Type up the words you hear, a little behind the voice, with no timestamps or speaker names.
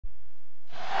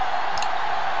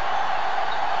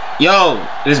Yo,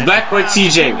 this is Black Boy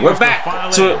TJ. We're back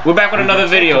with another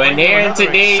video, and here in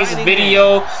today's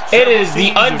video, it is the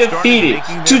undefeated,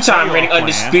 two-time reigning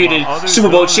undisputed Super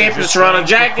Bowl champions Toronto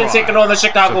Dragons taking on the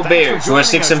Chicago Bears, who are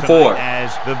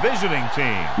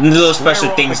 6-4. Little special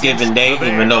Thanksgiving Day,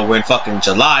 even though we're in fucking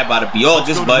July, about to be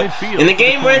August, but in the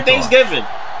game we're in Thanksgiving.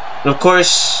 And of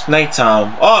course,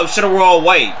 nighttime. Oh, should have wore all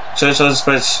white. Alright,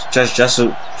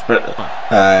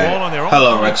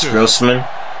 hello Rex Grossman.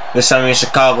 This time we're in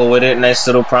Chicago with it. Nice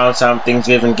little primetime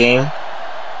Thanksgiving game.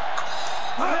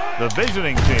 The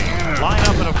visiting team line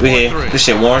up in a 4-3. We here. This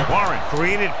shit Warren.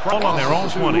 Created on their own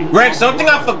 20. Rex, don't think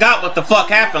I forgot what the fuck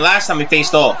happened last time we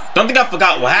faced off. Don't think I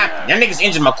forgot what happened. Y'all niggas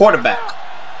injured my quarterback.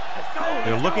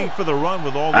 They're looking for the run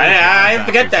with all. I didn't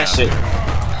forget that shit.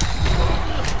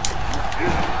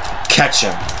 Catch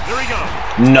him. Here we go.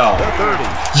 No.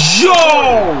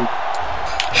 Yo!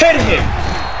 Hit him.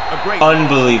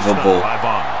 Unbelievable.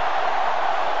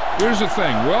 Here's the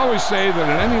thing, we always say that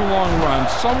in any long run,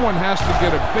 someone has to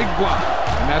get a big block,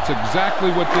 and that's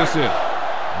exactly what this is.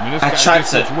 I mean, this guy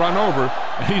gets run over,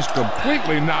 and he's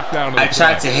completely knocked out of the I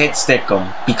tried to hit stick him,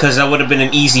 because that would have been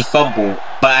an easy fumble,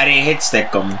 but I didn't hit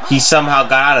stick him. He somehow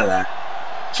got out of that.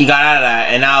 He got out of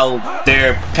that, and now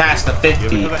they're past the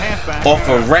 50 off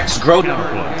of Rex Grossman.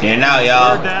 Yeah, now,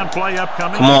 y'all.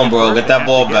 Come on, bro. Get that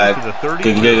ball back.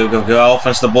 Get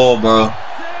offense the ball, bro.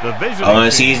 I want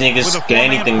to see these niggas get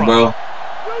anything, bro.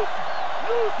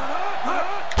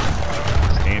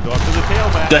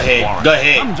 Go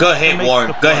ahead,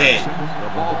 Warren. Go ahead.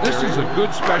 This is a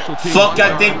good special team. Fuck,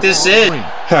 I think this is.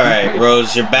 Alright,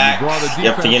 Rose, you're back.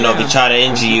 Yep, you know, they try to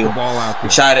injure you. They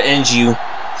try to injure you.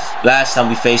 Last time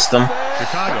we faced them,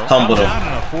 humbled them.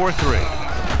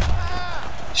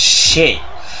 Shit.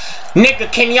 Nigga,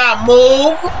 can y'all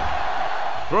move?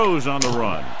 Throws on the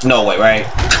run. No way, right?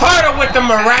 Carter with the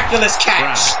miraculous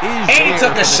catch. And he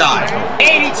took a shot.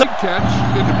 And he took a catch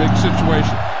in a big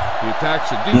situation. He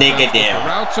attacks the defense, nigga damn. The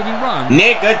routes that he runs.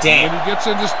 Nigga damn. When he gets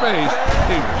into space,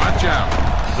 hey, watch out.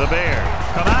 The Bears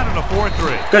come out in a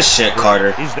 4-3. Good shit,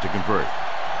 Carter. He's to convert.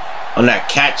 On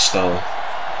that catch, though.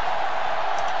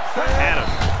 Adams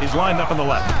is lined up on the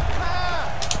left.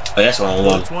 Oh, that's one.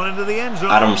 One into the end zone.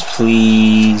 Adams,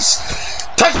 please.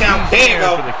 Touchdown! There you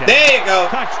go. There you go.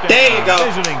 There you go.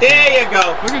 There you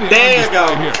go. There you go.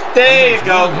 There you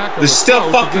go. There's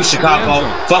still fuck you, Chicago.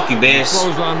 Fuck you, Bears.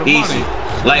 Easy.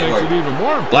 Light work.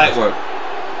 Light work.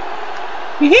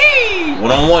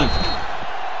 One-on-one.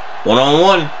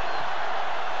 One-on-one.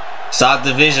 It's odd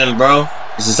division, bro.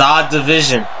 This is odd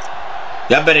division.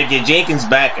 Y'all better get Jenkins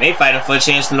back, and they fighting for a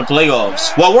chance in the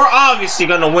playoffs. Well, we're obviously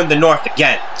going to win the North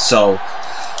again, so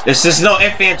there's just no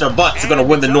ifs, ands, or buts. We're going to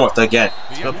win the North again.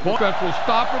 The defense will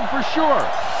stop him for sure.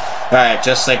 All right,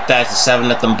 just like that, it's a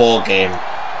 7-0 ball game.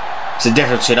 It's the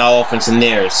difference between our offense and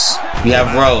theirs. We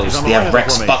have Rose, we have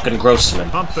Rex fucking Grossman.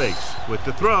 Pump fakes with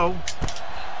the throw.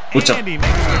 Which a Andy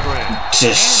makes the grab.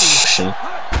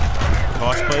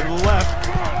 toss play to the left.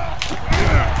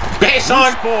 Hey,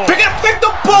 Sean, pick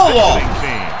the ball up.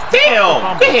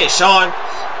 Damn, good hit, Sean.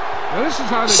 Now this is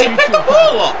how they pick the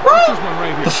ball up, bro.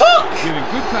 Right here. The fuck? Getting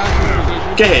good tackling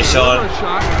position. Good hit, Sean.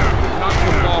 Knock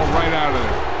the ball right out of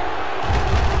there.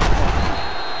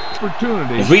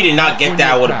 Opportunity. If we did not get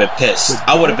that, I would have been pissed.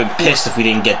 I would have been pissed if we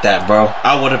didn't get that, bro.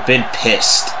 I would have been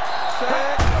pissed.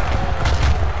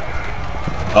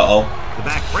 Uh-oh. The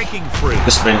back breaking free.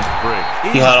 Good spin.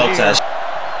 He held on to that.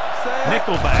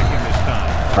 Nickel back in this time.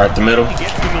 Right, the middle.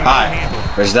 Hi.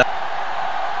 Where's that?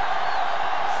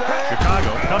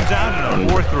 Chicago comes out in a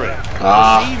 4-3.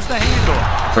 Receives the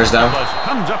handoff. First down.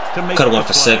 Could have went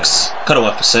for 6. Could have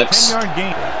went for 6.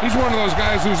 He's one of those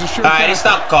guys who's a sure. Alright, they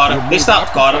stopped Carter. They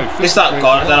stopped Carter. They stopped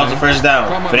Carter. That was the first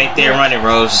down. But ain't there running,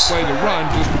 Rose. Play the run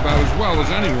just about as well as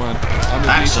anyone.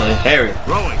 Actually, Harry.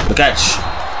 The catch.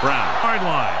 Hard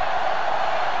line.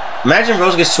 Imagine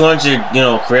Rose gets 200,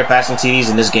 career passing TDs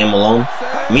in this game alone.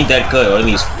 I mean, that good. Or at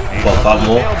least, what, 5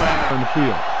 more? On the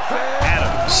field.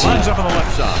 Adams lines up on the left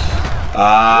side.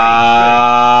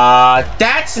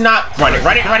 That's not running.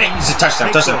 It's a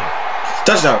touchdown. Touchdown.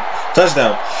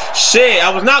 Shit, I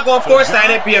was not going to force that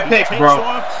and it'd be a pick, bro.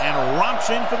 And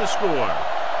romps in for the score.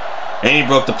 And he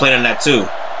broke the plate on that too.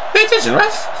 Pay attention,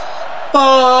 ref.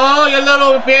 Oh, your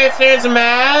little Bears fans are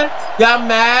mad. Y'all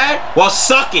mad? Well,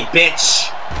 suck it,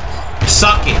 bitch.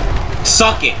 Suck it.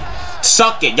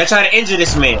 Y'all try to injure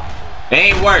this man. It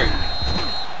ain't work.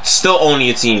 Still owning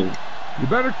your team. You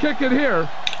better kick it here.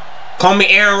 Call me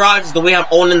Aaron Rodgers the way I'm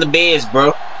owning the Bears,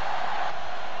 bro.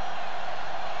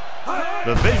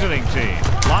 The visiting team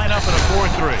line up in a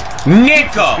 4-3.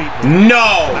 Nigga,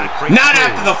 no. Not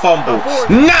after the fumble.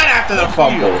 Not after the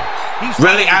fumble.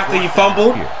 Really? After you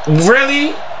fumble?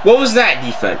 Really? What was that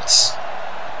defense?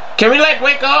 Can we like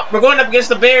wake up? We're going up against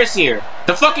the Bears here.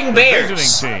 The fucking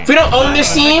Bears. If we don't own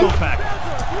this team,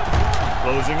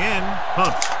 closing in.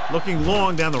 Hunt looking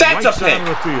long down the right side of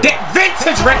the field.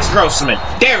 Vintage Rex Grossman.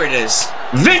 There it is.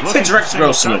 Vintage Rex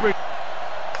Grossman.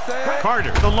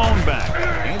 Carter, the lone back.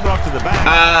 Hand off to the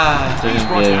back. He's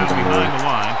brought down behind the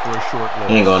line for a short loss.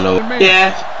 Ain't going nowhere.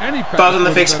 Yeah. Thought on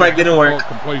the fake spike didn't work.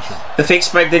 The fake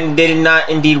spike did not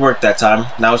indeed work that time.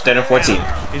 Now it's 3rd and 14.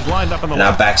 He's lined up on the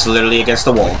now back's literally against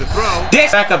the wall.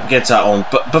 This back up against our own.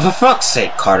 But for fuck's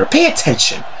sake, Carter, pay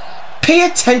attention. Pay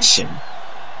attention.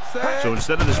 So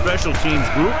instead of the special teams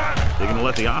group, they're going to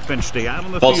let the offense stay out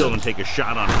on the field and take a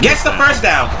shot on it. Gets the first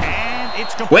down.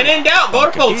 When in doubt,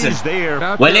 go to Fulton.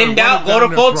 When in doubt, go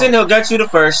to Fulton. He'll get you the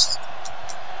first.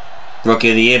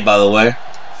 Rookie of the year, by the way.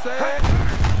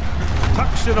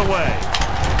 Tucks it away.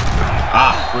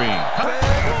 Green.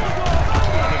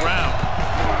 On the ground.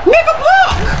 Nigga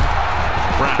block.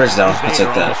 First down. I'll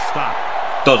take that.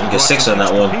 Thought we get 6 on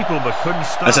that one.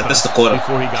 I said this the quarter. And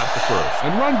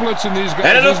run blitzing these guys.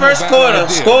 End of the first quarter.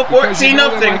 Score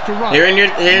 14-0. Here in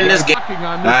this game.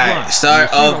 Alright,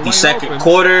 start of the second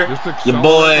quarter. Your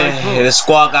boy, the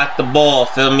squad got the ball.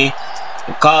 Feel me?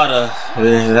 Carter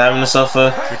is having himself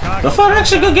a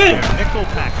actually good game.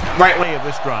 Right.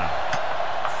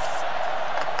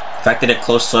 The fact that they're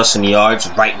close to us in the yards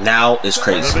right now is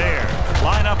crazy.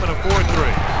 Line up in a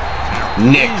 4-3.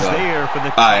 Nigga.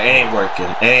 Alright, it ain't working.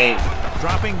 It ain't.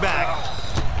 Dropping back.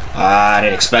 I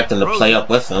didn't expect him to play up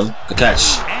with him. Good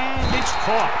catch.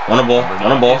 On the ball. On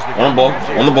the ball. On the ball.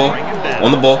 On the ball.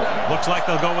 On the ball. Looks like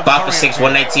they'll go with 5 for 6,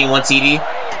 119, 1 TD.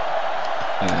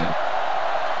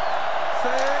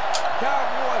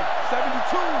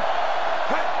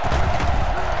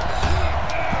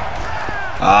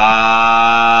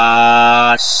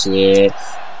 Shit.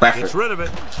 Bradford. Gets rid of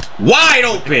it. Wide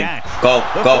open. Go.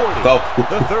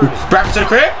 Bradford to the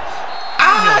crib.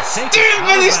 Damn,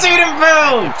 really stayed in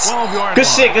bounds. Good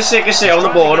shit. On the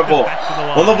ball.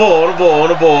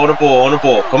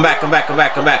 Come back.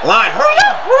 Line. Hurry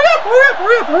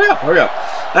up.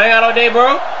 I ain't got all day,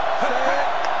 bro.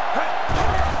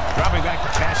 Dropping back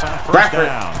to pass on first Bradford.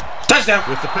 down. Touchdown.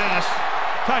 With the pass.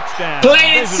 Touchdown.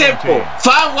 Plain and simple.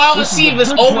 5 wide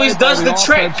receivers always does the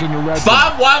trick.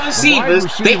 5 wide receivers,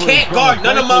 they can't guard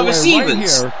none of my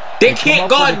receivers. They can't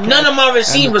guard none of my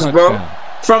receivers, bro.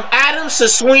 From Adams to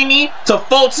Sweeney to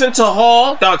Fulton to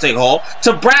Hall, Dante Hall,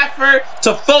 to Bradford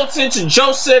to Fulton to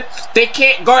Joseph, they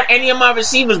can't guard any of my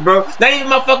receivers, bro. Not even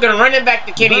my fucking running back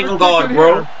they can't even guard,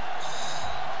 bro.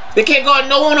 They can't guard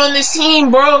no one on this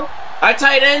team, bro. Our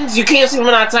tight ends, you can't see them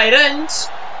on our tight ends.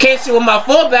 Can't see with my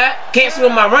fullback, can't see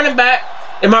with my running back,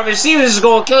 and my receivers is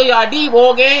going to kill y'all deep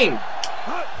all game.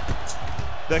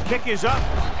 The kick is up.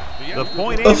 The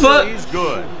point is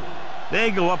good.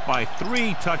 They go up by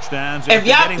 3 touchdowns. If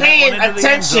y'all paying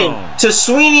attention to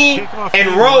Sweeney and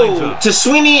to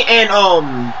Sweeney and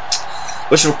to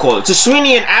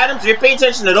Sweeney and Adams, if you're paying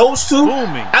attention to those two,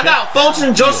 I got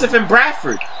Fulton, Joseph, and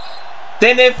Bradford.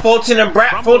 Then if Fulton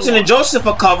and Joseph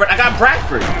are covered, I got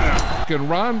Bradford. He can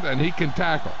run and he can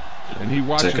tackle. And he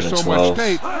watches so much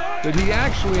tape that he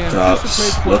actually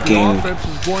anticipates what the offense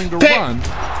is going to run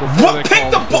before they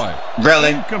call the play.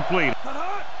 Really? Incomplete.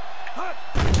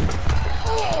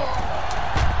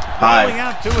 High.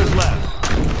 Out to his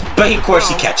left. But of course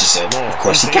he catches it. Of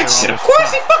course he catches it. Of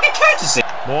course he fucking catches it.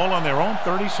 Ball on their own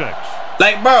 36.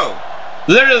 Like, bro,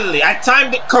 literally, I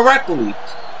timed it correctly.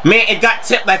 Man, it got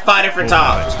tipped like 5 different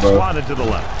times, bro. Slotted to the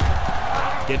left.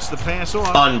 Gets the pass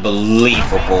off.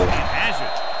 Unbelievable.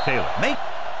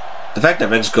 The fact that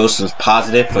Rex Ghost is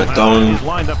positive for throwing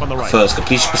for his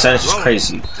completion percentage is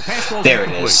crazy. There it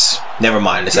is. Never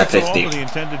mind, it's at 50.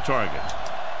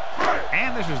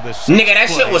 Nigga, that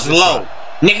shit was low.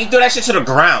 Nigga, he threw that shit to the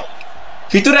ground.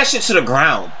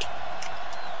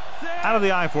 Out of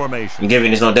the I formation. I'm giving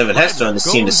there's no Devin Hester on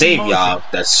this team to save y'all.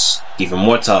 That's even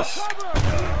more tough.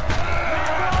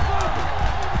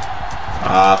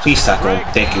 Please tackle him.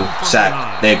 Thank you.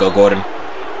 Sack. There you go, Gordon.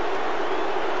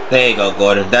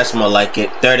 That's more like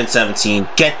it. 3rd and 17.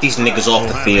 Get these niggas off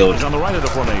the field. On the right of the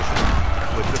formation.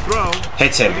 With the throw.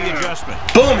 Hit him.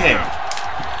 Boom him.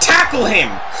 Tackle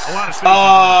him.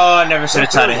 Oh, I never should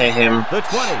have tried to hit him.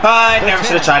 I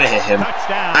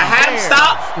had him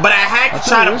stop, but I had to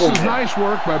try to boom him. This is nice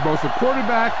work by both the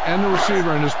quarterback and the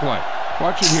receiver in his play.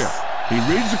 Watch it here. He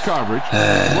reads the coverage,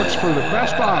 looks for the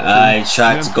best option. I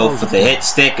tried to go for the hit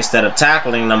stick instead of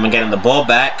tackling him and getting the ball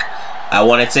back. I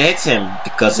wanted to hit him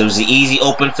because it was an easy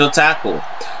open field tackle.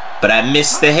 But I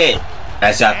missed the hit,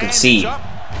 as y'all can see.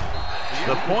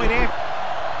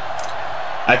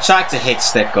 I I tried to hit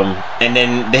stick him, and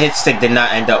then the hit stick did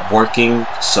not end up working,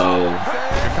 so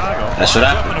that's what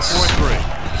happens.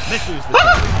 Misses the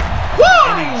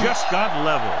and he just got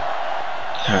level.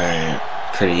 Alright,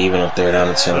 pretty even up there down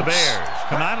the The Bears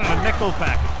come out in a nickel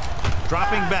package.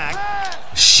 Dropping back.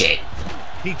 Shit.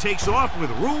 He takes off with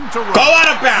room to run. Go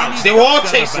out of bounds. They were all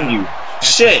chasing you.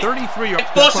 Shit. There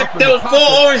was 4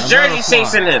 orange jerseys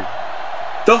chasing him.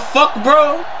 The fuck,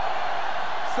 bro?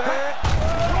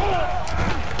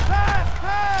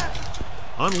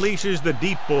 Unleashes the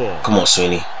deep ball. Come on,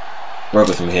 Sweeney. Work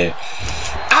with him here.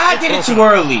 I did it too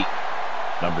early.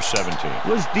 Number 17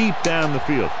 was deep down the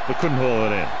field, but couldn't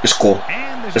hold it in. It's cool.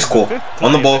 It's cool.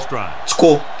 On the ball. It's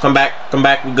cool. Come back. Come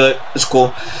back. We good. It's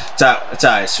cool. It's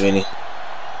alright, Sweeney.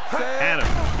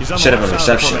 Should have been a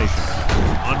reception.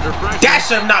 That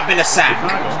should have not been a sack.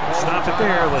 Stop it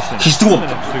there. Listen. He's doing it.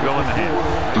 To go in the hand.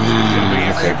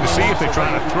 To see if they're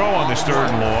trying to throw on this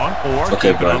 3rd and long or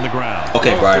keep it on the ground.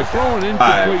 Okay, Brian.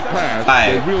 Alright,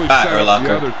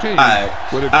 Urlacher. Alright,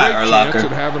 Urlacher.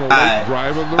 Alright,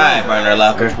 Brian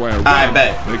Urlacher. I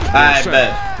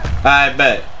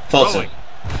bet. Fulton.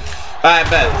 I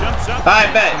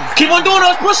bet. Keep on doing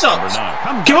those push-ups.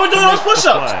 Keep on doing those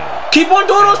push-ups. Keep on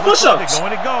doing those push-ups.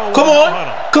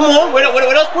 Come on.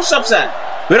 Where those push-ups at?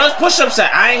 Where those push-ups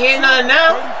at? I ain't hearing nothing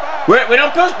now. Where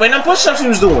them push-ups he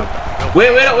was doing?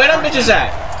 Where them bitches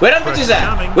at? Where them bitches at?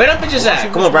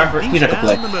 Come on, Bradford. He's not gonna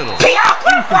play.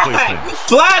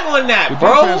 Flag on that,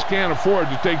 bro. Defense can't afford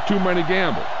to take too many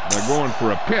gambles. They're going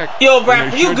for a pick. Yo,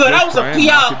 Bradford, you good? That was a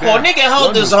PR call. Nigga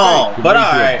held his own. But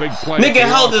alright. Nigga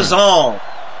held his own.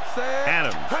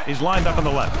 Adams is lined up on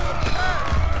the left.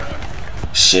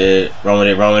 Shit. Rolling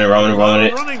it. Running room,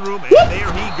 and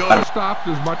there he goes. Stopped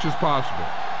as much as possible.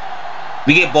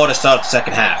 We get ball to start the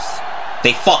second half.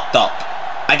 They fucked up.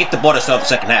 I get the ball to start the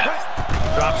second half.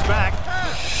 Drops back.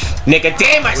 Nigga,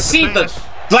 damn, I see they're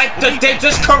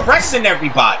just caressing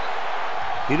everybody.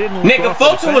 He didn't nigga,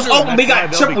 Fulton was open, we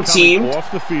got triple teamed. Off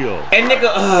the field. And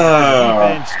nigga,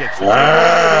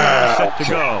 set to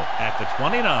go at the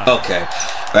 29. Okay.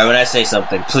 Right, when I say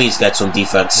something, please get some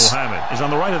defense. Mohammed is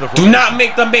on the right of the Do not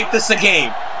make them make this a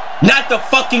game. Not the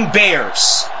fucking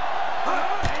Bears.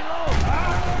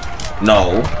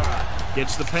 No.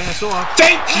 Gets the pass off.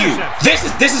 Thank you.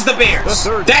 This is the Bears.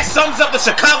 That sums up the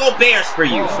Chicago Bears for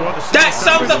you. That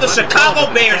sums up the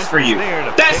Chicago Bears for you.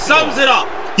 That sums it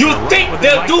up. You think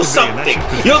they'll do something.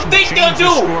 You'll think they'll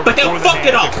do, but they'll fuck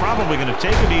it up. Probably going to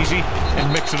take it easy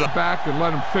and mix it up back and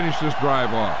let them finish this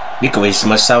drive off. We can waste as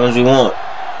much time as we want.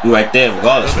 We right there,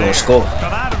 regardless, we're gonna score.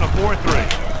 Come out in a 4-3.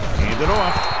 Hand it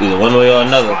off. Either one way or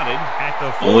another.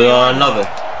 One way or another.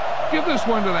 Give this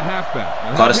one to the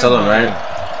halfback. Carter's still in, right?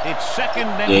 It's second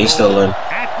and yeah, he's still in.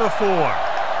 At the 4.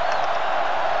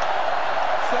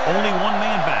 Only one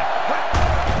man back.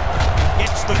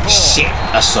 Gets the call. Shit,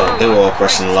 I saw it. They were all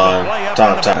pressing the line.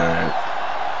 Time.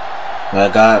 I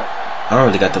don't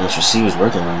really got that much receivers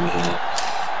working with me here.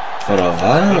 Hold on,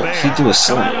 why don't he do a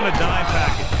song?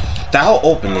 That whole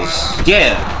open is,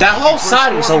 yeah, that whole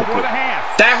side was open.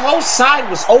 That whole side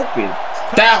was open.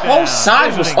 That whole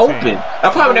side was open. I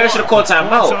probably never should have called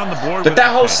timeout. But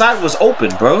that whole side was open,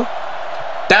 bro.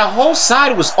 That whole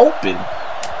side was open.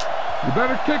 You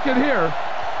better kick it here.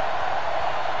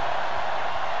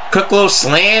 Quick little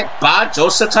slant. Bob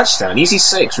Joseph touchdown. Easy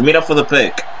 6. We made up for the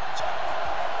pick.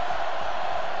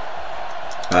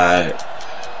 Alright.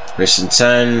 Christian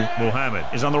 10. Mohammed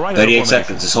is on the right. 38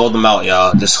 seconds. Just hold them out,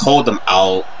 y'all. Just hold them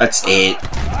out. That's it.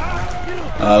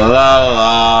 La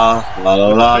la la la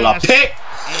la la. Pick.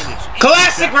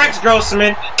 Classic Rex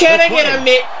Grossman. Can I get a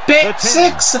mid pick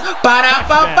 6?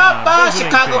 Ba-da-ba-ba-ba.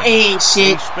 Chicago ain't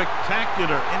shit.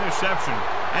 Spectacular interception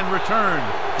and return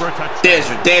for a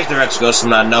touchdown. There's the Rex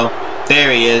Grossman I know.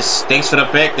 There he is. Thanks for the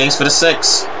pick. Thanks for the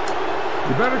 6. You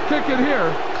better kick it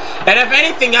here. And if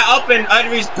anything, I up in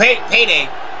Udry's payday.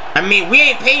 I mean, we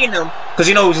ain't paying him because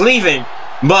you know he's leaving.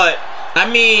 But I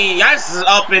mean, y'all just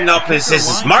upping up his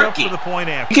market.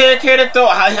 You care to throw?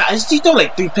 He's throwing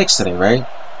like 3 picks today, right?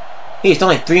 He's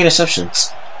throwing like 3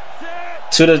 interceptions.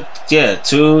 2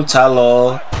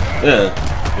 Tyler. Yeah.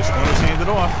 This one is handed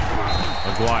off.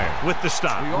 McGuire with the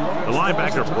stop. The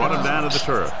linebacker brought him down to the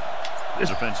turf.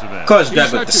 Defensive end. Coach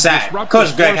Greg with the sack.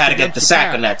 Coach Greg had to get the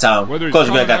sack on that time. Coach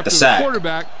Greg got the sack.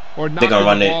 They're gonna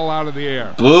run it. Out of the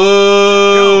air.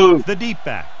 Boo! The deep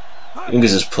back.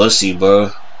 Niggas is pussy,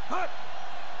 bro.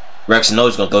 Rex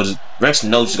knows he's gonna throw. Rex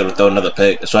knows he's gonna throw another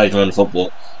pick. That's why he's running the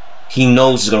football. He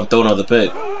knows he's gonna throw another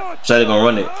pick. So they're gonna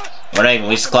run it. We're not even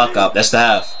waste the clock out. That's the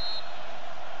half.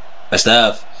 That's the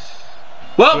half.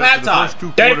 Well, halftime.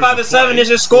 35-7 is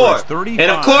your score.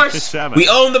 And of course, we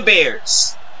own the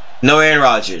Bears. No Aaron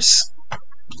Rodgers.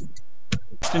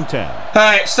 10.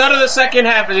 Alright, start of the second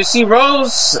half. As you see,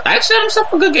 Rose actually had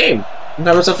himself a good game.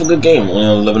 Only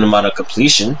 11 amount of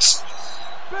completions.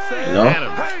 You know?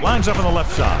 Adams lines up on the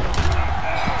left side.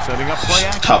 Setting up play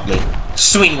action. Help me.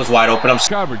 Sweeney was wide open. I'm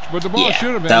coverage, but the ball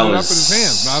should have ended up in his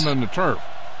hands, not on the turf.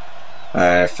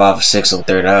 Alright, 5 or 6 on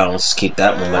third down. Let's keep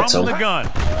that momentum. From the gun.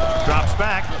 Drops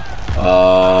back.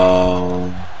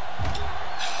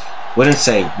 Wouldn't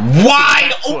say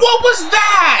wide. What was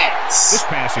that? This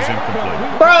pass is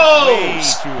incomplete. Bro,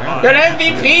 you're the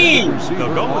MVP.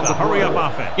 They'll go with a hurry-up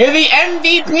offense. You're the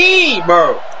MVP,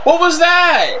 bro. What was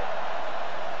that?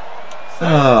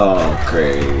 Oh,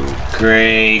 great.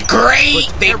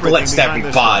 They blitzed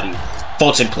everybody.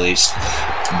 Fulton, please.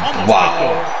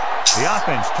 Wow. The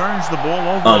offense turns the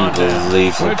ball over.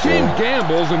 Unbelievable. When a team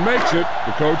gambles and makes it,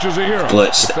 the coach is a hero.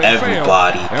 Blitzed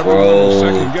everybody, fail, bro.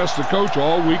 Second guess the coach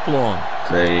all week long.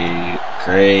 Great.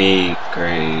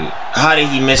 How did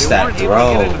he miss that,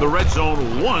 bro? Get into the red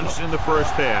zone once in the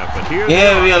first half, but here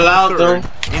we allowed them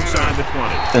inside the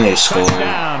 20. And they scored.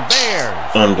 Touchdown,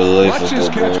 Bears. Unbelievable. Watch his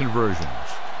catch conversions.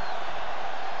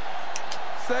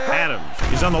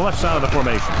 Adams is on the left side of the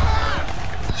formation.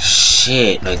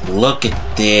 Shit, like look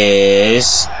at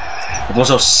this. It was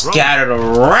so scattered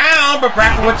around, but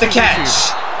Bradford with the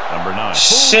catch. Number 9.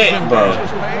 Shit, bro.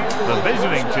 The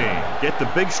visiting team get the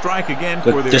big strike again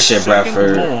for their shit, second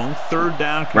Bradford. long third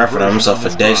down. Bradford on himself a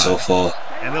day so far.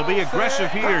 And they'll be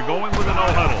aggressive here, going with a no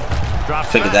huddle.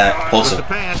 Drops Figure back that. Also, with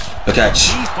the pass. the catch.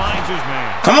 He finds his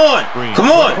man. Come on.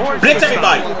 Blitz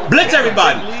everybody.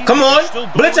 Come on.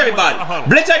 Blitz everybody.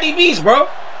 Blitz our DBs, bro.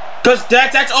 Because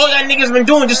that's all y'all niggas been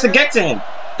doing just to get to him.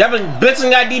 Y'all been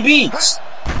blitzing y'all DBs.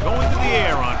 Going to the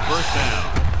air on first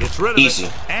down. Gets rid of Easy.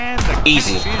 It. And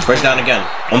Easy. First down again.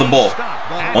 On the ball.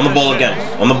 On the ball again.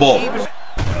 On the ball.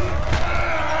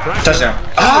 Touchdown.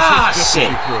 Ah, shit.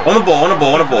 On the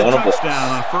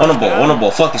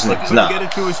ball. Fuck these niggas.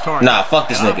 Nah, fuck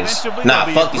these niggas.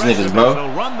 Fuck these niggas, bro.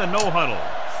 Run the no huddle.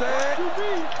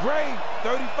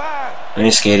 I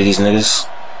ain't scared of these niggas.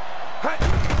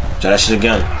 Try that shit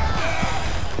again.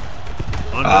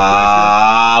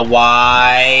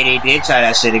 Why? They did try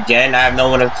that shit again. I have no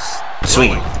one to...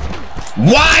 Sweet.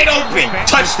 Wide open!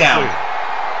 Touchdown!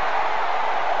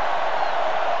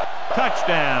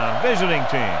 Touchdown, visiting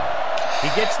team. He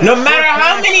gets no matter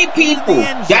how many people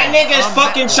y'all niggas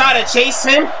fucking try to chase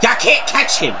him, y'all can't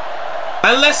catch him.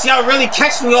 Unless y'all really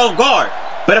catch me off guard.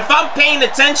 But if I'm paying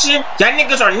attention, y'all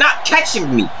niggas are not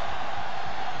catching me.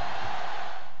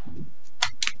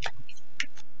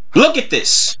 Look at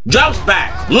this. Drops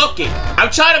back. Look it. I'm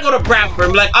trying to go to Bradford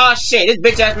and be like, oh shit, this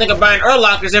bitch ass nigga buying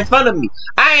Urlockers in front of me.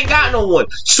 I ain't got no one.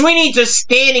 Sweeney just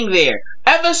standing there.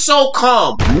 Ever so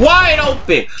calm. Wide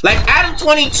open. Like Adam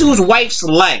 22's wife's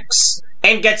legs.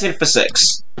 And gets in for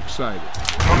 6. Excited.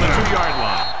 From the 2-yard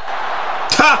line.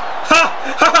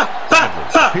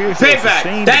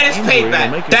 Payback. That is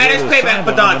payback. That is payback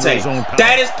for Dante.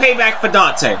 That is payback for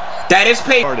Dante. That is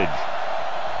payback.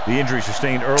 The injury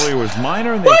sustained earlier was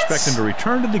minor, and they expect him to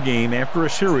return to the game after a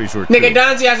series or two. Nigga,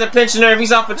 Dante has a pinched nerve.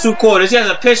 He's out for 2 quarters. He has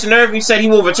a pinched nerve. He said he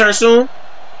will return soon.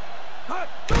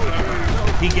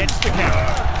 He gets the count.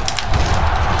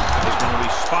 This one will be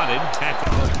spotted.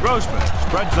 Grossman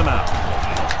spreads them out.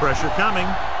 Pressure coming.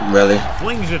 Really?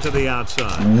 Flings it to the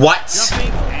outside. What?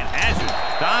 Jumping and has it.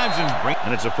 Dives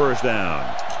and it's a first down.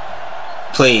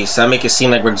 Please, that make it seem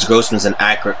like Rex Grossman's an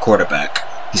accurate quarterback.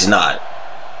 He's not.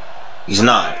 He's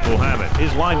not. We'll have it.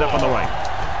 He's lined up on the right.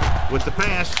 With the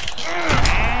pass.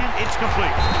 And it's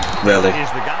complete. Really?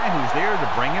 Is the guy who's there to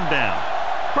bring him down.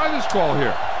 Try this call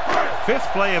here.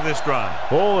 5th play of this drive.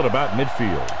 Ball at about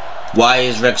midfield. Why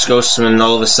is Rex Grossman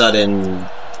all of a sudden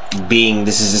being...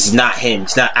 This is not him.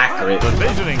 It's not accurate. The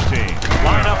visiting team.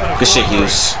 Line up in a good shit,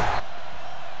 Hughes.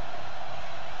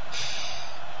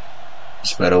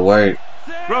 This better work.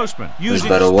 Grossman. This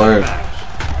better work.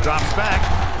 Drops back.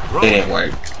 It didn't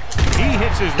work. He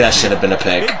hits his that should have been a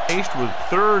pick. Big paced with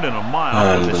 3rd and a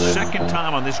mile for the 2nd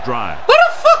time on this drive. Who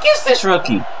the fuck is this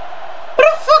rookie? Who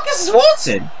the fuck is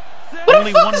Watson? Who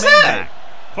the fuck is that?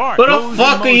 Who the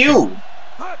fuck are you?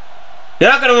 You're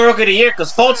not gonna win Rookie of the Year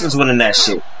because Fulton's winning that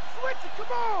shit.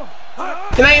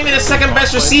 You're not even the 2nd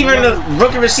best receiver in the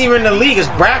rookie receiver in the league is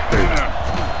Bradford.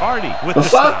 Hardy with the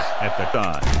fuck? At the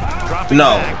time.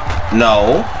 No.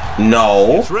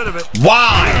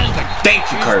 Why? Thank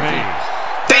you, Kirby.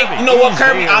 You know what,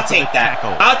 Kirby? I'll take that.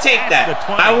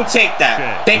 I will take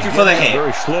that. Thank you for the hint.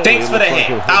 Thanks for the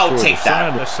hint. I'll take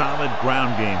that. A solid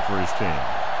ground game for his team.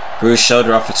 Bruce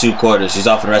shoulder off for 2 quarters. He's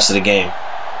off for the rest of the game.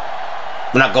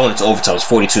 We're not going into overtime. It's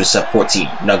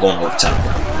 42-14. We're not going to overtime.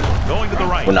 Going to the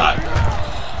right. We're not.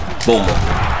 Boom.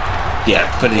 Yeah,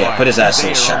 put his ass in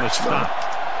the shot.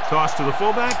 Toss to the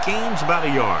fullback, gains about a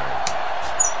yard.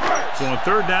 So on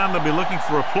third down, they'll be looking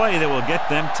for a play that will get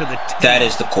them to the 10. That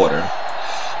is the quarter.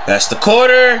 That's the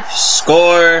quarter.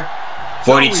 Score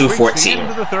 42-14. End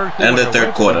of the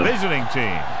third quarter. The visiting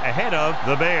team ahead of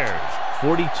the Bears.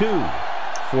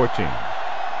 42-14.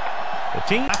 The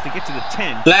team has to get to the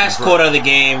 10. Last quarter of the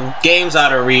game. Game's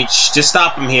out of reach. Just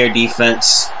stop them here,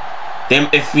 defense.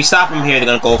 If we stop them here, they're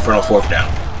going to go for a fourth down.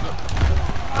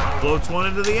 Floats one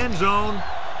into the end zone.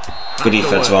 Good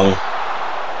defense, Vaughn.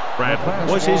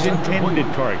 Bradley was his intended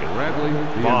target. Bradley,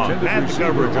 the Vaughn intended had the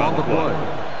coverage on the play.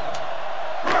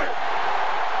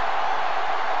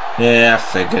 Yeah, I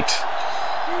figured.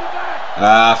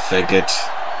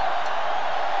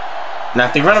 Now,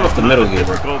 if they run him up the middle here.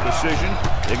 Difficult decision.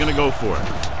 They're going to go for it.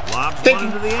 Lobs one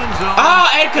into the end zone. Oh,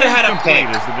 Ed could have had a pick.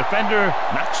 As the defender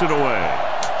knocks it away.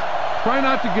 Try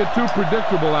not to get too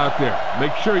predictable out there.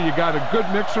 Make sure you got a good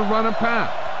mix of run and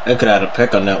pass. Ed could have had a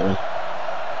pick on that one.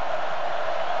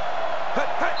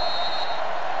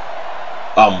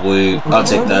 I'm weak. I'll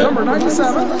take that. Number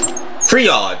 97. 3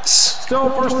 yards. Still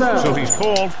first down. So he's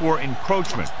called for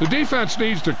encroachment. The defense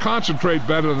needs to concentrate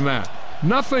better than that.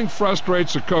 Nothing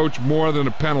frustrates a coach more than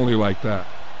a penalty like that.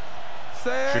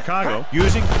 Chicago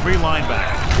using 3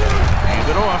 linebackers. Hand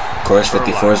it off. Of course,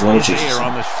 54 is one of Jesus.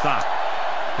 On the stop.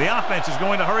 The offense is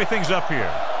going to hurry things up here.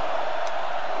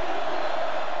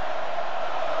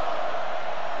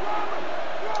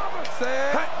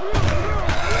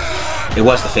 It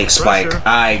was the fake spike.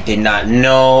 I did not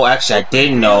know. Actually, I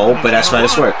did know, but that's why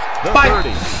this worked. Bye.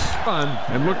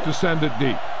 And look to send it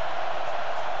deep.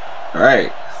 All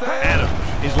right. Adams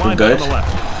is lined good. on the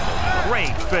left.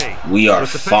 Great fake. We are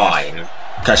fine.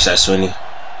 Catch that, Sweeney.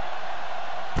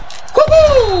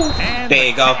 Woo-hoo! There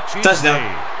you go.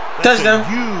 Touchdown. Touchdown.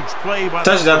 Huge play by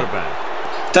Touchdown. the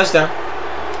Touchdown.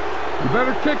 You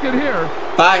better kick it here.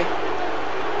 Bye.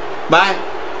 Bye.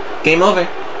 Game over.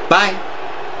 Bye.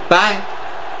 Bye.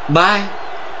 Bye.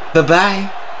 Bye-bye.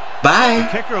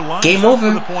 Bye. Game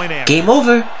over. Game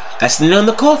over. That's the nail in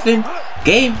the coffin.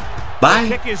 Game. Bye.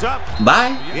 The kick is up.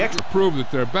 Bye. To prove that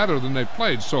they're better than they've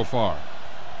played so far.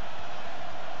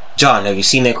 John, have you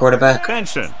seen their quarterback?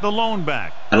 Benson, the lone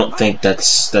back. I don't think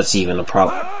that's even a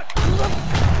problem.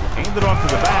 Hand it off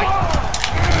to the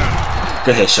back.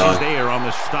 Go ahead, Sean. He's there on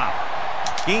the stop.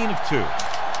 Gain of 2.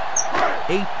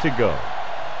 8 to go.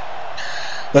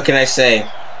 What can I say?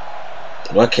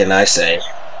 What can I say?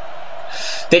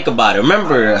 Think about it.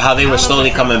 Remember how they were slowly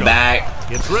coming back?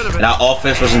 And our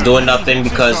offense wasn't doing nothing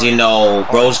because, you know,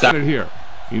 Rose got it here.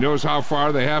 He knows how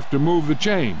far they have to move the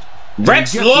chains.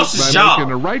 Rex lost his job. Making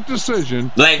the right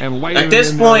decision. Like, at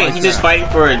this point, he's just fighting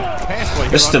for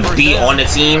just to be on the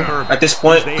team at this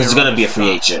point because he's going to be a free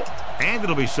agent. And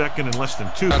it'll be second in less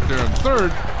than 2. Out there in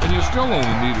third, and you still only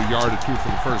need a yard or 2 for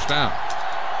the first down.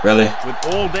 Really? With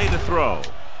all day to throw.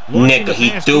 Nigga,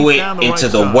 he threw it into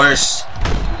the worst.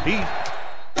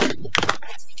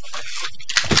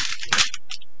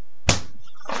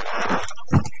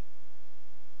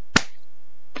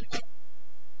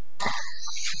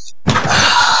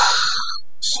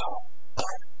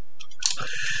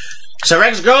 So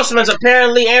Rex Grossman's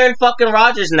apparently Aaron fucking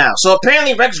Rodgers now. So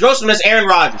apparently Rex Grossman is Aaron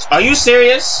Rodgers. Are you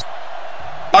serious?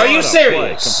 Are you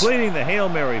serious? Completing the Hail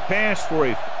Mary pass for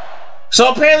a... So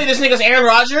apparently this nigga's Aaron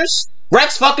Rodgers?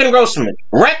 Rex fucking Grossman.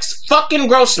 Rex fucking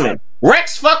Grossman.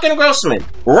 Rex fucking Grossman.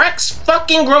 Rex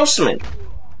fucking Grossman.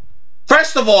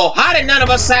 First of all, how did none of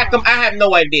us sack him? I have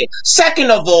no idea.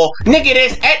 Second of all, nigga,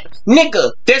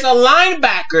 there's a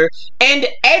linebacker and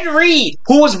Ed Reed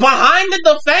who was behind the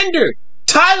defender.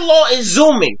 Ty Law is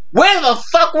zooming. Where the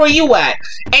fuck were you at?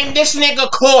 And this nigga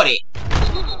caught it.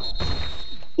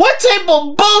 What type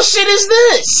of bullshit is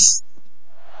this?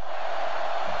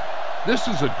 This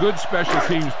is a good special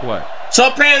teams play. So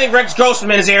apparently Rex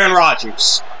Grossman is Aaron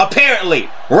Rodgers. Apparently.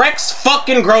 Rex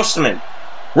fucking Grossman.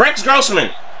 Rex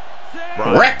Grossman.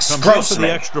 Rex Grossman.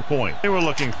 The extra point they were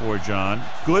looking for, John.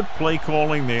 Good play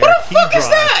calling there. What the fuck is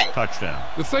that? Touchdown.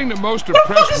 The thing that most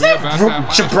impressed me about that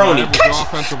last Jabroni, drive was the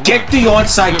offensive line. get the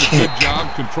onside kick. Good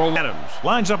job controlling. Adams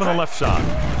lines up on the left side.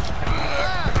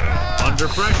 Under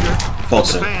pressure.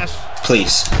 Folsom,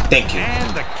 please. Thank you.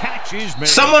 And the catch is made.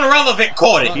 Someone relevant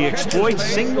caught it. He exploits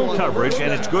single coverage,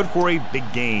 and it's good for a big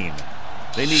gain.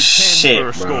 They need 10 for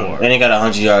a score. And they got a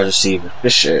 100-yard receiver.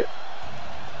 This shit.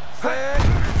 You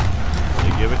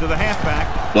give it to the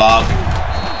halfback. Block.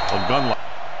 A gun lock.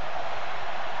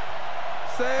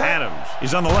 Adams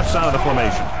is on the left side of the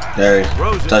formation. There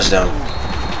he. Touchdown.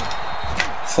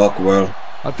 Fuck, bro.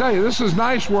 I'll tell you, this is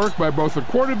nice work by both the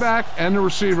quarterback and the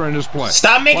receiver in this play.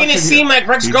 Stop making it seem like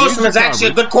Rex Grossman is actually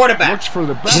a good quarterback. Looks for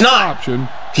the best option.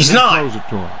 He's not. Throws it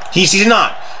to him. He's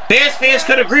not. Bears fans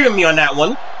could agree with me on that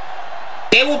one.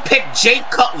 They will pick Jay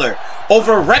Cutler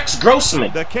over Rex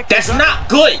Grossman. That's not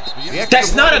good.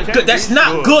 That's not a good. That's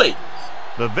not good.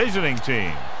 The visiting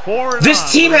team.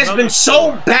 This team has been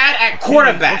so bad at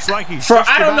quarterback for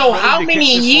I don't know how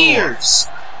many years.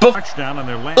 But,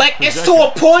 like, it's to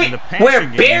a point where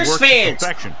Bears fans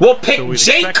will pick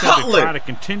Jay Cutler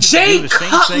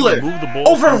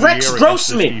over Rex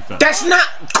Grossman. That's not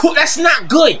cool. That's not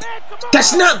good.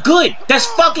 That's not good. That's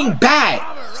fucking bad.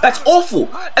 That's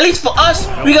awful. At least for us,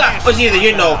 we got either,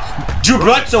 you know, Drew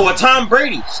Bledsoe or Tom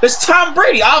Brady. It's Tom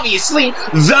Brady, obviously.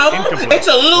 It's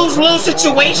a lose-lose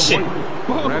situation.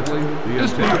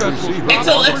 It's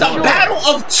a battle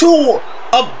of two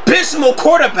abysmal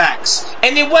quarterbacks,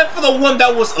 and they went for the one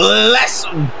that was less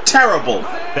terrible.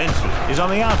 Benson is on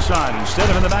the outside instead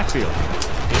of in the backfield.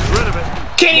 Gets rid of it.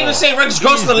 Can't even say Rex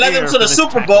Grossman led them to the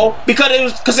Super Bowl because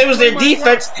it was their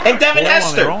defense and Devin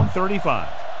Hester. Their own 35.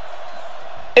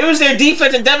 It was their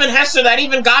defense and Devin Hester that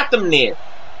even got them there.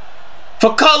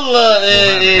 For Cutler,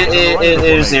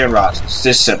 it was Aaron Rodgers. It's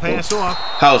just simple.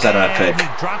 How is that not a pick? He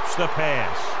drops the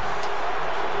pass.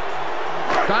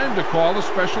 Time to call the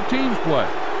special teams play.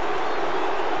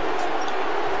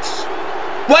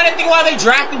 Why did they think why they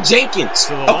drafted Jenkins?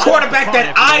 A quarterback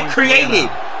that I created.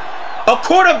 A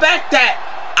quarterback that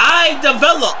I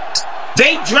developed.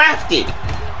 They drafted.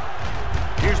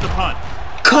 Here's the punt.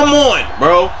 Come on,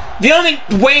 bro. The only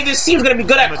way this team's going to be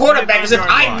good at quarterback is if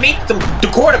I make them the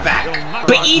quarterback.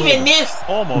 But even if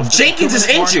Jenkins is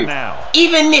injured,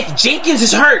 even if Jenkins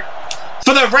is hurt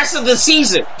for the rest of the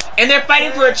season, and they're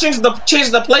fighting for a chance of the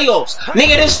playoffs,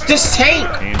 nigga, this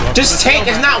tank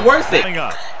is not worth it.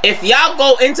 If y'all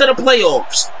go into the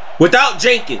playoffs without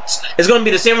Jenkins, it's going to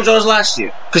be the same result as last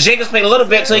year. Because Jenkins played a little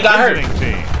bit until he got hurt.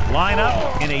 Line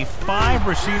up in a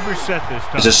 5-receiver set this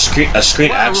time. A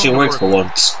screen actually works for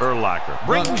once. Urlacher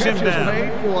brings him down.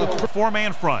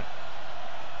 4-man front.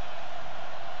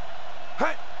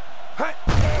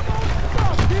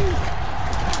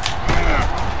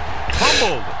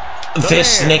 Fumbled.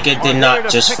 This nigga did not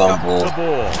just fumble.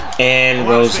 And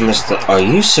Rose missed the... Are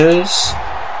you serious?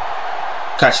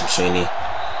 Catch him, Sweeney.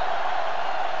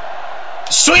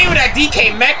 Sweeney with that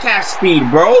DK Metcalf speed,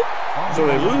 bro. So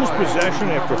they lose possession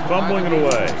after fumbling it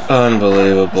away.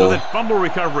 Unbelievable. So that fumble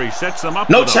recovery sets them up.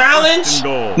 No challenge.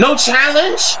 No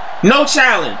challenge. No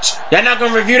challenge. Y'all not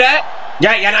gonna review that?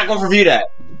 Y'all not gonna review that?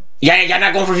 Y'all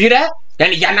not gonna review that?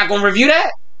 Y'all not gonna review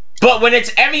that? But when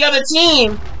it's every other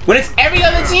team,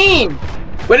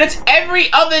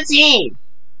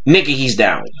 nigga, he's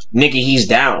down. Nigga, he's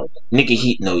down.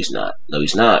 Nigga, no, he's not. No,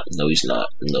 he's not. No, he's not.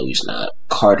 No, he's not.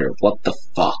 Carter, what the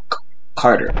fuck?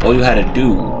 Carter, all you had to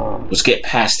do was get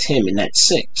past him in that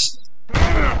 6.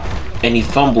 And he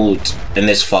fumbled, and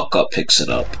this fuck up picks it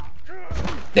up.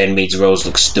 Then makes Rose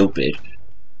look stupid.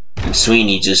 And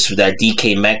Sweeney just with that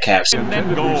DK Metcalf. At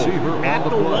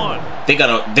the 1.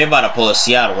 They're about to pull a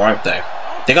Seattle, aren't they?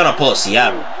 They're gonna pull a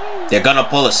Seattle. They're gonna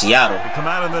pull a Seattle.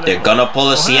 They're gonna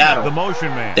pull a Seattle.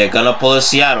 They're gonna pull a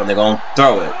Seattle. They're gonna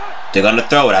throw it. They're gonna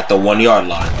throw it at the 1-yard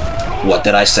line. What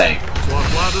did I say?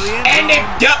 And they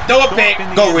throw a pick.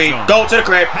 Go Reed. Go to the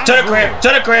crib. To the crib. To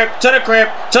the crib. To the crib.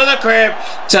 To the crib.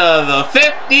 To the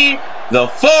 50. The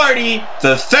 40.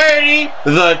 The 30.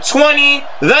 The 20.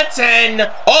 The 10.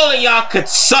 All of y'all could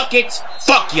suck it.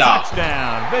 Fuck y'all.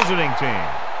 Touchdown. Visiting team.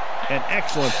 An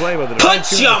excellent play with the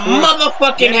put your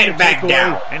motherfucking head back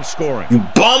down. And scoring. You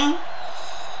bum.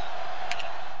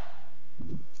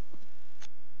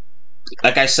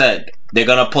 Like I said, they're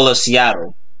gonna pull a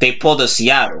Seattle. They pulled a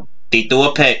Seattle. They threw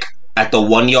a pick at the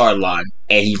 1-yard line,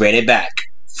 and he ran it back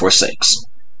for 6.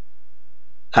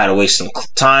 Had to waste some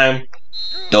time.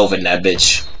 Dove in that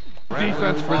bitch.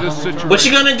 Defense for this situation. What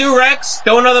you gonna do, Rex?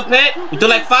 Throw another pick? You threw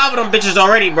like 5 of them bitches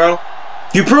already, bro.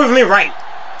 You proved me right.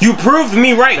 You proved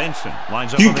me right.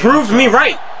 You proved me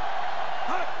right.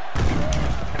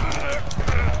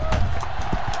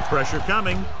 Pressure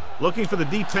coming. Looking for the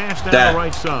deep pass down the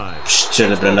right side. Should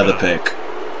have been another pick.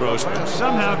 Grossman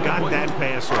somehow got that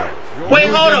pass off. Wait,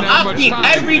 hold up. I'll keep.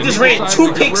 Every just ran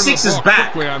 2 pick sixes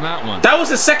back. That was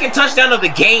the 2nd touchdown of the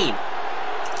game.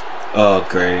 Oh,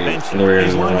 great. We're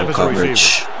in one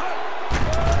coverage.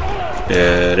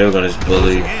 Yeah, they were going to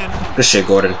bully. Good shit,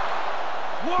 Gordon.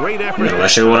 Great effort.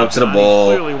 Rush everyone up to the ball.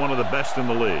 Clearly one of the best in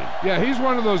the league. Yeah, he's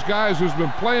one of those guys who's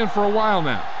been playing for a while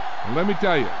now. And let me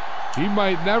tell you, he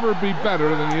might never be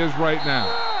better than he is right now.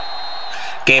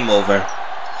 Game over.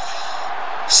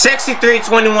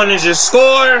 63-21 is your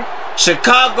score.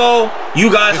 Chicago,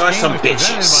 you guys are some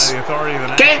bitches.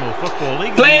 Okay?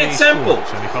 Plain and simple.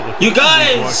 You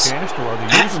guys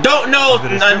don't know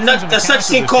a such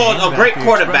thing called a great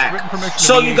quarterback.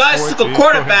 So you guys took a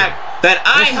quarterback that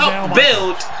I helped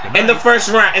build in the first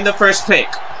round, in the first pick,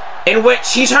 in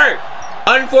which he's hurt.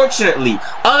 Unfortunately.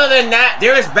 Other than that,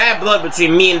 there is bad blood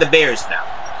between me and the Bears now.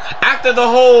 After the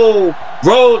whole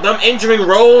them injuring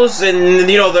Rose and,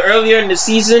 you know, the earlier in the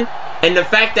season, and the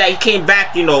fact that he came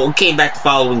back, you know, the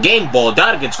following game, balled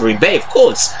out against Green Bay, of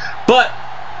course. But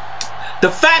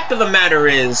the fact of the matter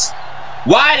is,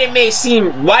 why they make it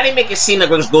seem like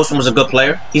Rodgers was a good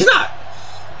player? He's not.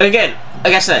 Again,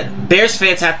 like I said, Bears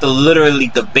fans have to literally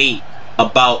debate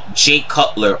about Jay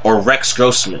Cutler or Rex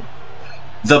Grossman.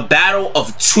 The battle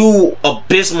of two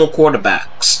abysmal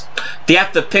quarterbacks. They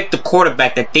have to pick the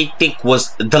quarterback that they think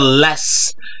was the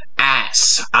less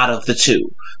ass out of the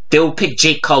two. They will pick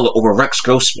Jay Cutler over Rex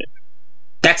Grossman.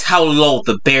 That's how low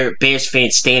the Bears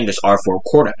fan standards are for a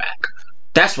quarterback.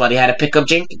 That's why they had to pick up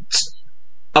Jenkins.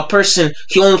 A person,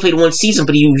 he only played one season,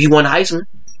 but he won Heisman.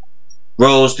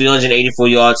 Rose, 384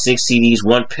 yards, 6 TDs,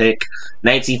 1 pick,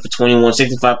 19 for 21,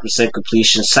 65%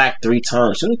 completion, sacked 3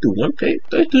 times. He only threw 1 pick?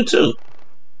 They threw 2.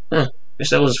 Huh. Guess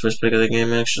that was his first pick of the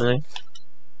game, actually.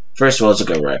 First of all, let's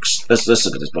look at Rex. Let's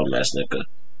look at this bum-ass nigga.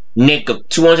 Nigga,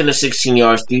 216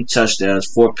 yards, 3 touchdowns,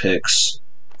 4 picks,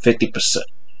 50%.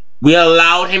 We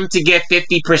allowed him to get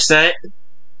 50%?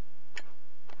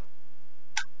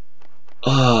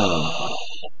 Oh.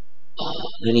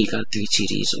 Then he got 3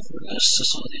 TDs over us.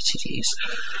 That's all their TDs.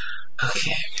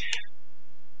 Okay.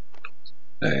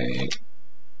 Alright.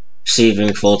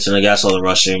 Receiving, Fulton, I guess all the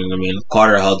rushing. I mean,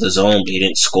 Carter held his own, but he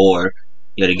didn't score.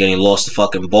 Yet again, he lost the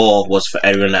fucking ball. Was for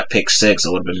everyone that pick 6, I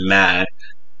would have been mad.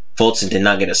 Fulton did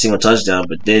not get a single touchdown,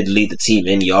 but did lead the team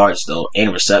in yards, though,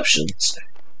 and receptions.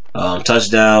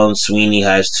 Touchdowns, Sweeney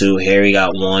has 2, Harry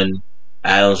got 1,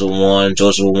 Adams with 1,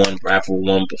 Joseph with 1, Bradford with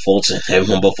 1, but Fulton,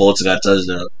 everyone but Fulton got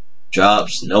touchdown.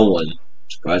 Drops, no one.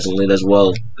 Surprisingly as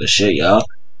well. Good shit, y'all.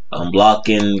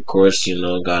 Blocking, of course, you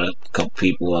know, got a couple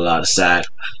people, a lot of sack.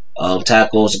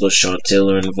 Tackles, it goes to Sean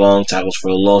Taylor and Vaughn. Tackles for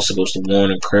a loss, it goes to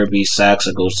Warren and Kirby. Sacks,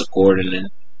 it goes to Gordon and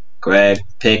Greg.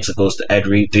 Picks, it goes to Ed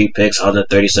Reed. 3 picks,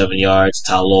 137 yards.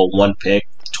 Tallow, 1 pick,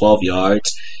 12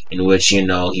 yards. In which, you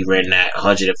know, he ran that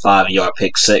 105-yard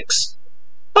pick 6.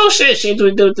 Oh shit, she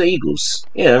did with the Eagles.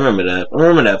 Yeah, I remember that. I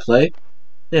remember that play.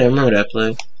 Yeah, I remember that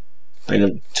play.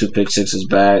 Ran 2 pick 6s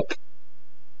back.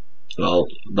 Well,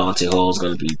 Dante Hall's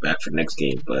gonna be back for next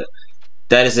game, but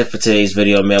that is it for today's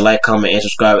video, man. Like, comment, and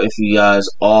subscribe if you guys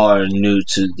are new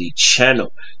to the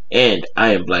channel. And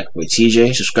I am Blackboy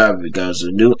TJ. Subscribe if you guys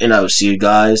are new, and I will see you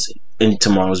guys in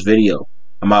tomorrow's video.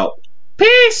 I'm out.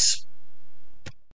 Peace!